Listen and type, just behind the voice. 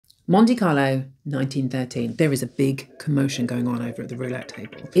Monte Carlo, 1913. There is a big commotion going on over at the roulette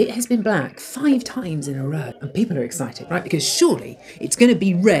table. It has been black 5 times in a row, and people are excited, right? Because surely it's going to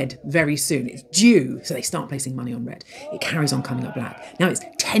be red very soon. It's due, so they start placing money on red. It carries on coming up black. Now it's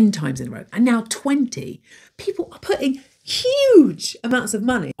 10 times in a row, and now 20. People are putting huge amounts of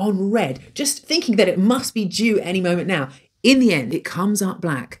money on red, just thinking that it must be due any moment now. In the end, it comes up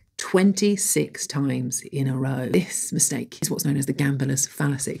black 26 times in a row. This mistake is what's known as the gambler's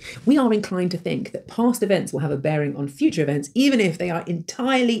fallacy. We are inclined to think that past events will have a bearing on future events, even if they are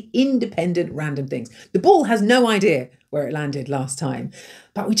entirely independent random things. The ball has no idea where it landed last time,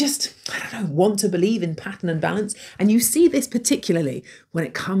 but we just, want to believe in pattern and balance. And you see this particularly when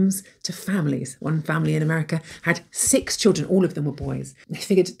it comes to families. One family in America had 6 children, all of them were boys. They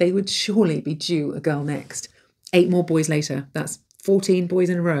figured they would surely be due a girl next. 8 more boys later, that's 14 boys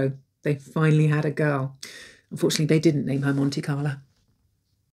in a row. They finally had a girl. Unfortunately, they didn't name her Monte Carlo.